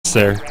shots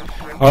there.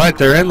 Alright,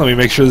 they're in. Let me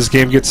make sure this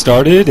game gets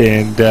started,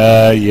 and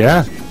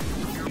yeah.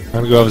 I'm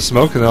gonna go have a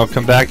smoke, and then I'll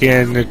come back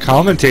and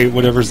commentate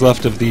whatever's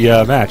left of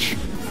the match.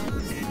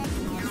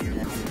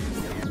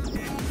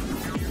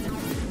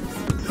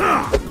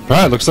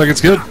 Alright, looks like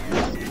it's good.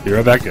 Be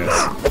right back,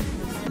 guys.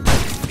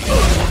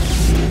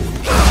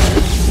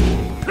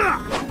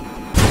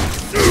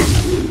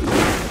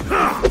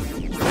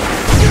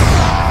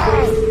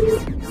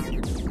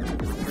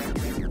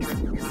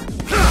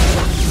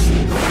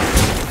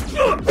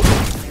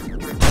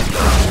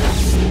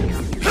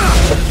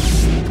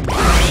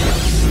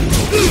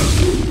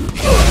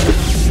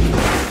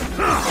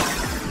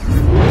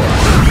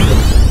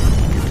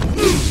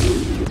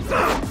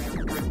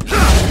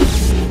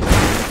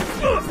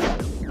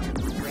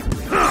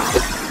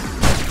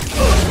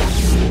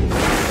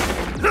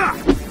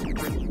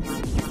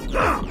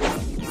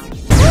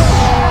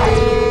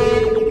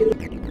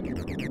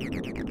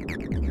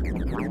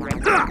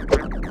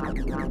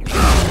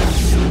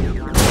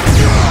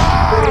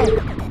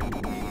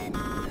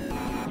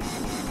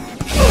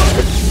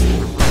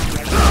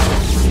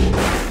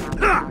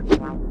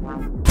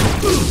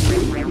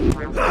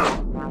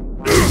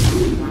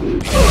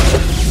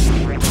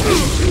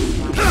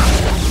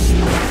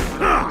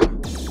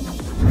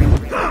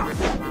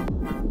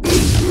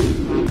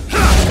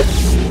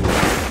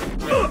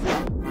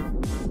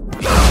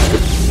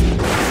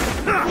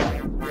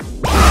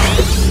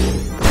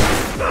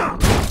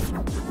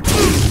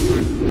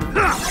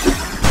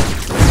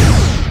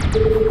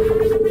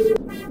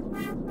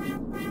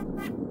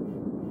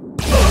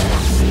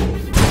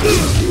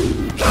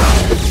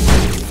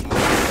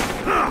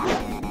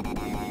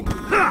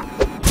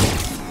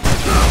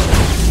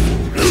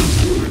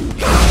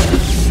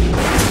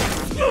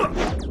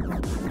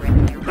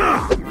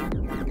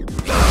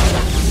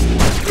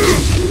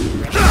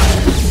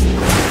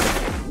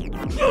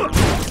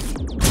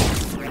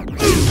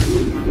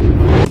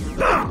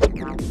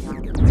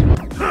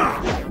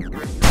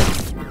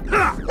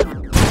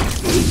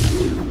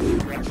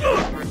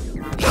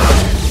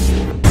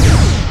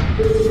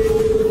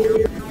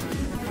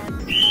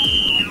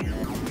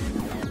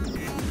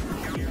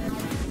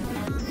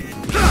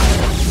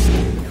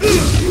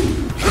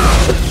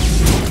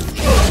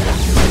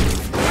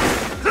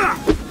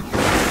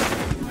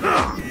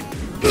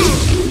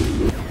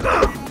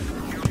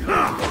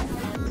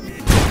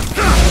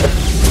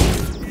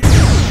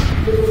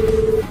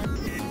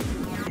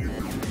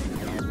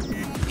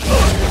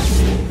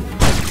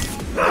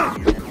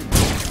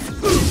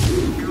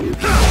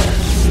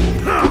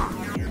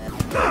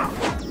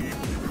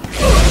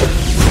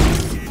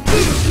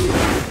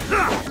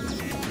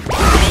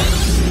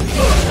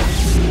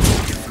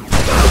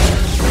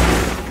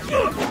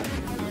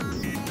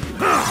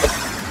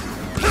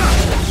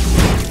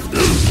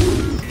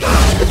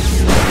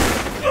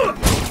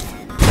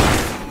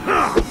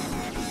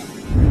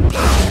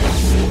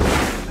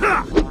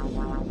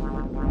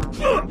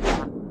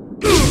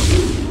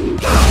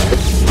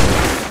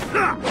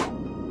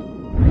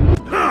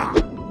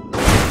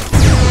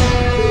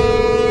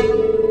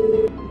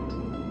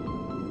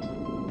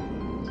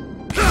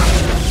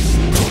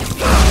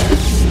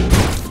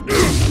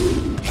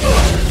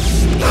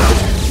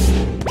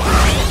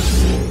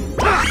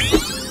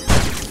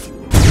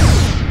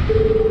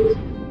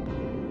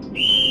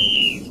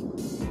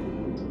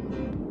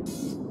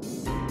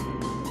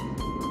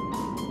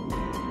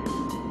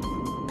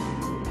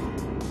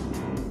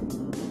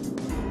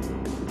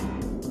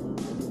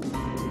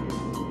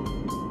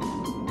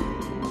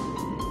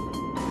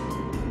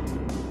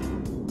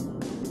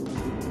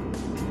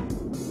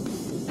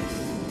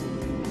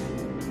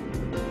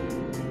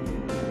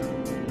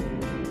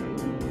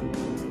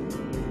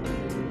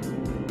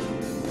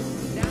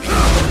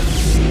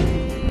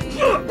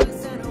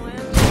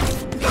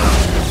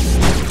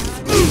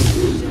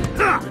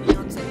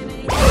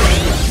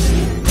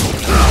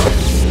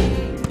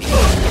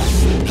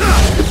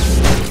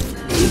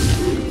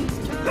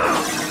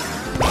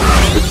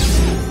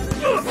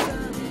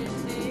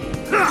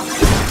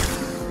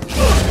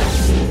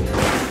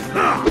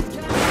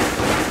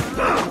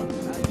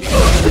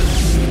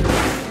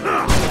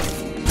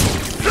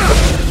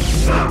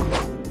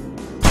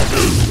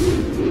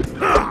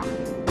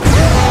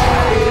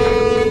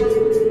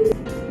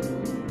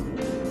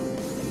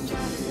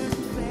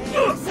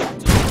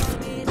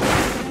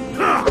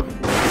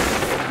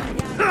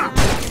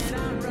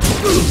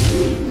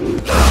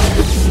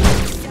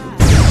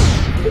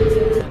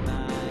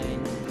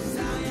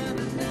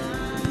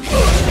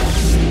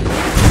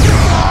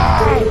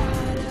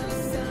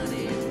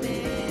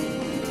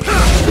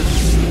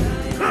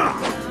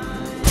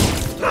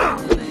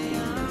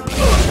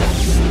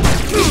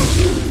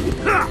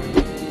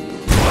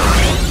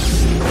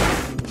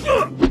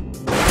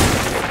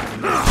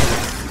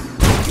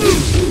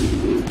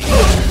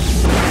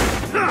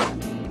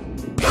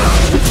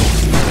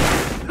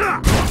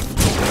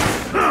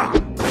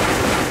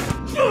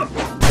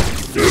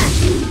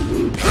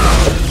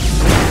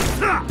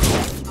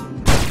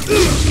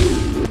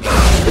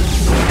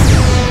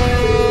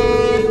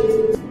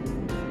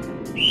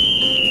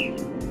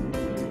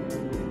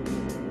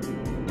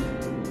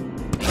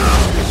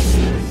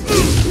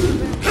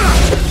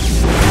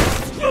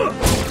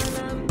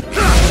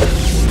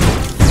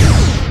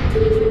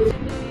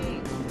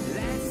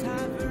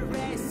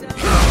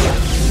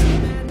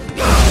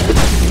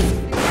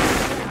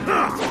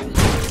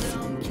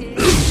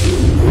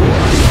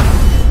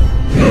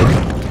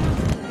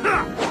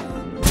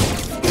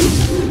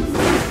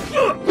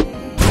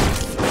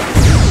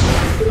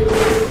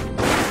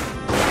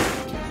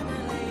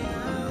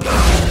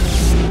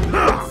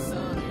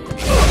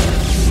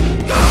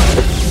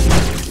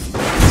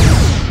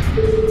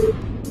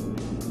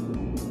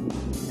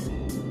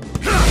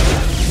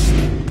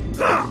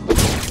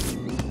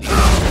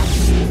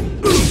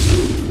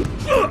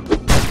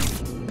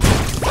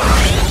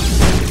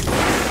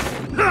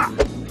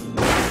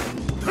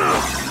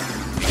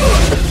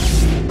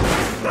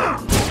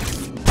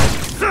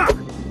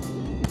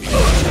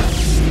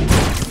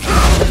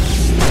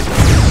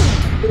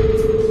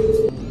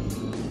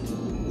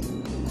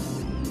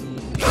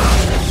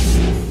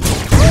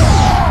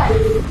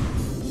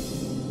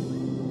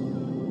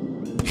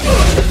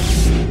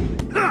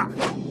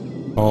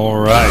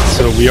 Alright,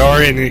 so we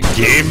are in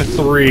game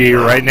 3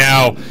 right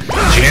now.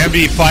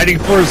 Jambi fighting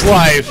for his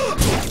life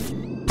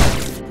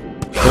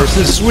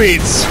versus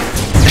Sweets.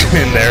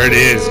 And there it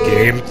is,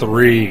 game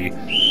 3.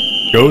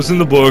 Goes in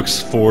the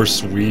books for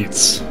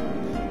Sweets.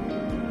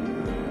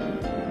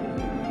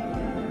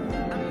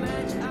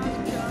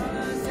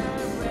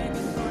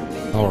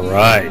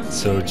 Alright,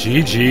 so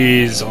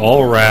GG's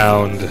all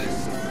around.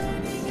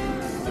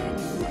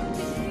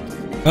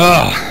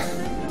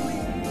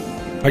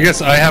 I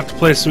guess I have to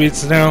play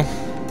Sweets now.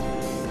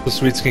 The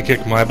Sweets can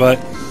kick my butt.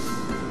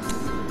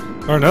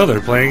 Or no, they're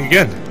playing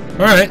again.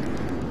 Alright.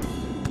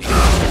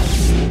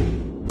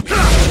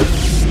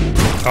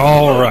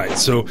 Alright,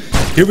 so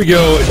here we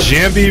go.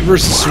 Jambi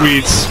versus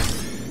Sweets.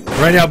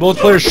 Right now, both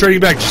players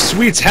trading back.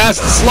 Sweets has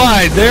to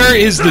slide. There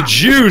is the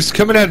juice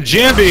coming out of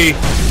Jambi.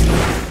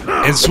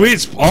 And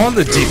Sweets on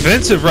the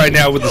defensive right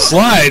now with the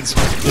slides.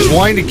 Just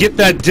wanting to get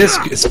that disc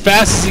as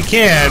fast as he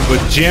can, but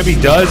Jambi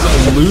does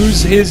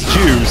lose his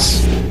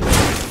juice.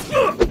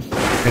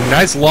 And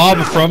nice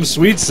lob from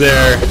Sweets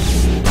there.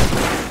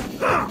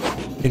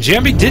 And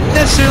Jambi didn't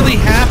necessarily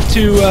have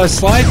to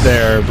slide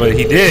there, but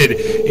he did.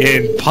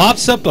 And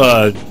pops up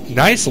a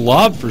nice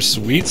lob for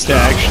Sweets to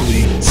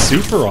actually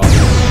super on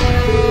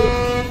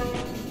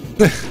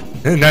him.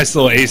 Nice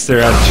little ace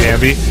there out of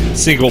Jambi.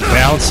 Single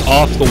bounce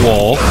off the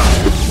wall.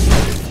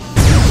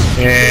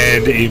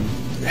 And a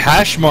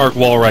hash mark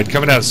wall ride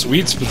coming out of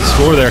Sweets for the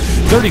score there.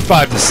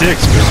 35-6 for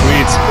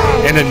Sweets.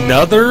 And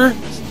another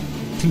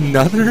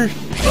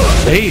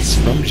ace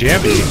from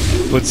Jambi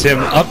puts him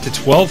up to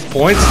 12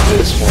 points at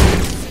this point.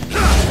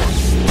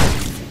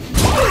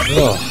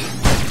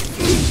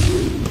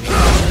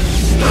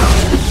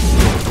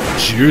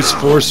 Juice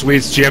for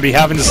Sweets. Jambi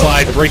having to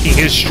slide, breaking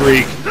his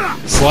streak.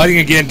 Sliding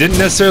again, didn't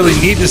necessarily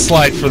need to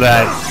slide for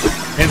that.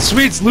 And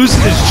Sweets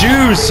losing his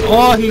juice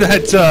on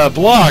that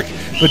block,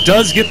 but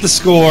does get the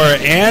score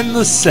and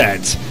the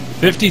set.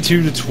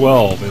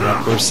 52-12 in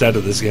that first set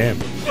of this game.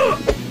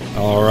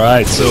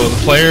 Alright, so the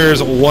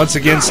players once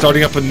again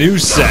starting up a new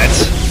set.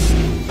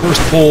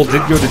 First pull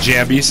did go to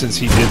Jambi since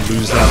he did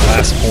lose that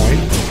last point.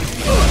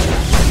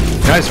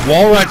 Nice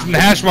wall ride from the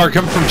hash mark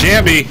coming from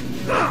Jambi.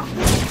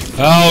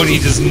 Oh, and he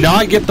does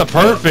not get the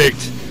perfect.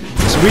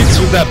 Sweets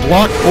with that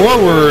block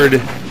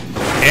forward.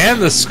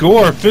 And the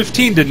score,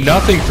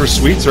 15-0 for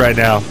Sweets right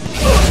now.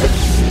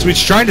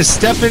 Sweets trying to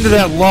step into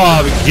that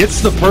lob,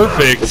 gets the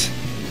perfect.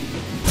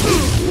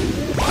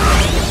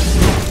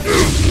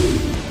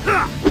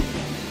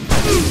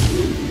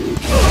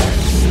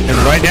 And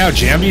right now,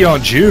 Jambi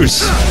on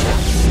juice.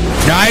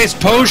 Nice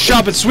post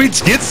shot, but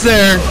Sweets gets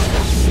there.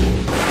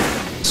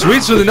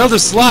 Sweets with another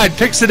slide,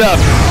 picks it up,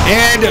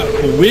 and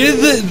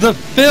with the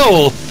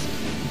filth,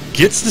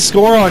 gets the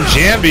score on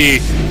Jambi.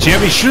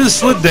 Jambi should have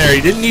slid there.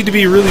 He didn't need to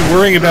be really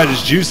worrying about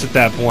his juice at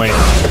that point.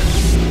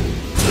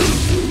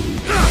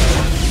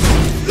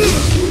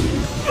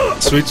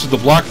 Sweets with the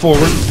block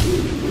forward.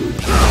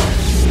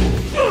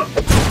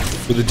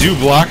 With a do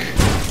block.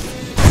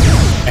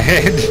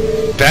 And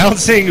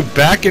bouncing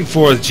back and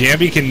forth.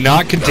 Jambi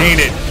cannot contain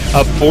it.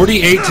 Up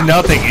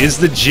 48-0. Is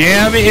the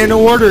jam in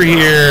order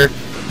here?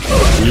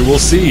 We will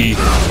see.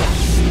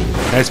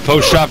 Nice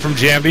post shot from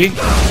Jambi.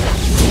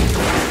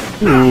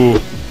 Ooh.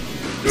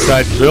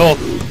 Side filth.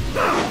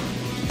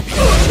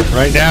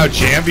 Right now,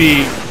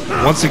 Jambi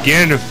once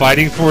again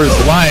fighting for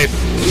his life.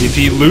 If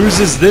he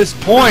loses this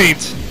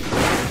point,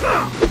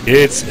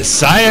 it's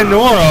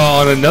sayonara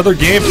on another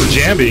game for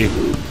Jambi.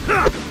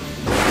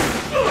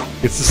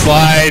 It's the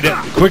slide,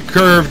 quick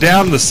curve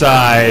down the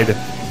side.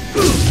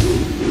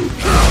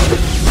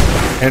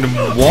 And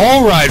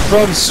wall ride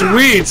from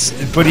Sweets,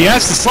 but he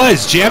has to slide.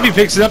 Jambi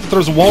picks it up and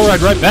throws a wall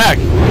ride right back.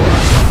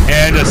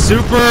 And a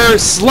super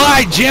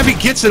slide. Jambi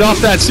gets it off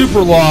that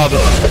super lob.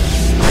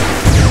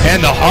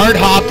 And the hard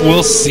hop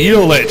will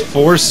seal it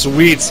for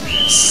Sweets.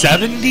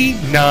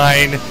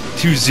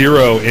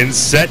 79-0 in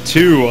set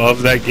 2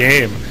 of that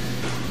game.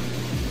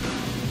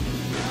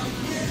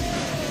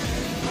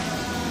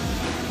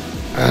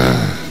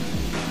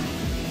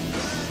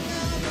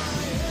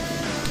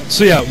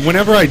 So yeah,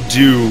 whenever I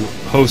do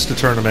host a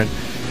tournament,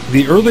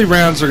 the early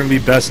rounds are going to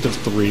be best of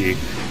 3,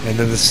 and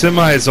then the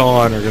semis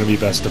on are going to be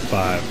best of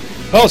 5.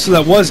 Oh, so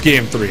that was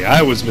game 3.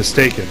 I was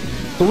mistaken.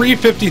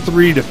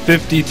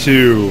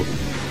 353-52.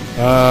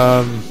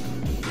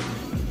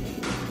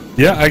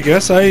 Yeah, I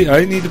guess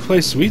I need to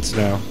play Sweets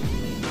now.